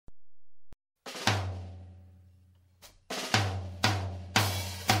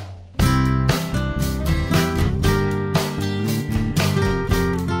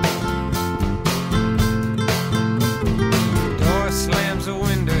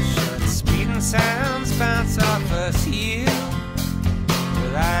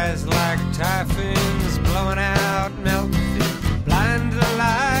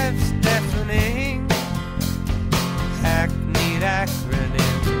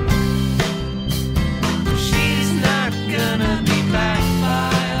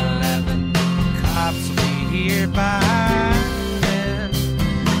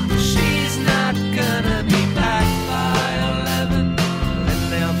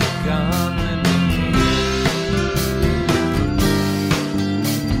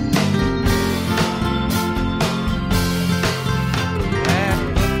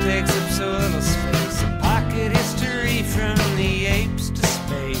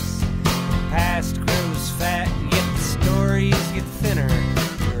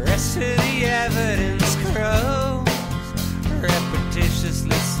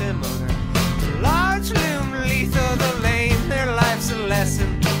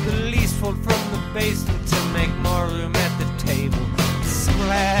basement to make more room at the table.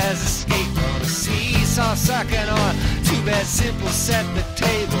 Simple as a skateboard, a seesaw sucking on. Too bad Simple set the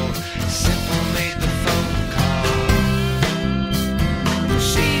table. Simple made the phone call.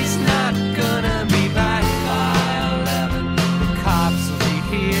 She's not gonna be back by 11. The cops will be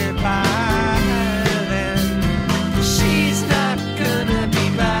here by then. She's not gonna be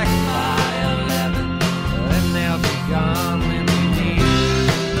back by 11, and they'll be gone when we need her.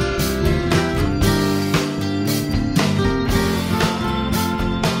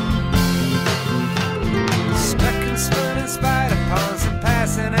 Stuck and spun in spider ponds and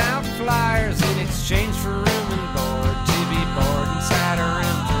passing out flyers in exchange for room and board. To be bored inside a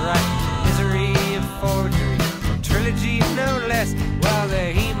room to write misery of forgery, a trilogy no less, while the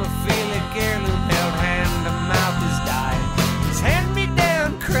hemophilic heirloom held hand to mouth is dying. His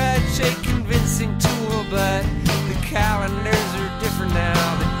hand-me-down crutch, a convincing tool, but the calendars are different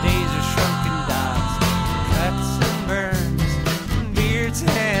now. The days are shrunken dots, cuts and burns, beards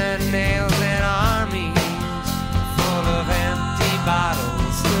and nails and armies full of empty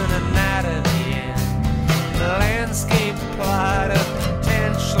bottles and a night at the end. The landscape plot of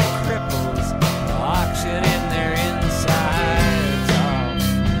potential cripples auctioning their insides off.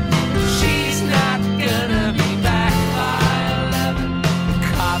 She's not gonna be back by 11. The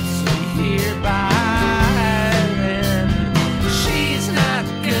cops will be here by then. She's not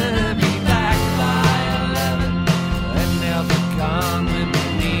gonna be back by 11, and they'll be gone when we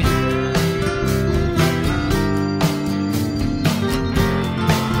need her.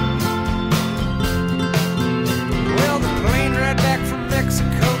 Well, the plane ride back from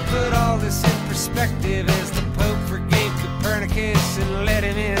Mexico put all this in perspective as the Pope forgave Copernicus and let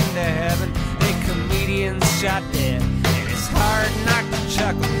him into heaven. A comedian's shot dead, and it's hard not to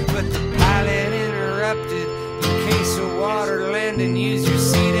chuckle, but the pilot interrupted. In case of water landing, use your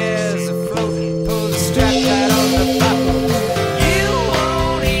seat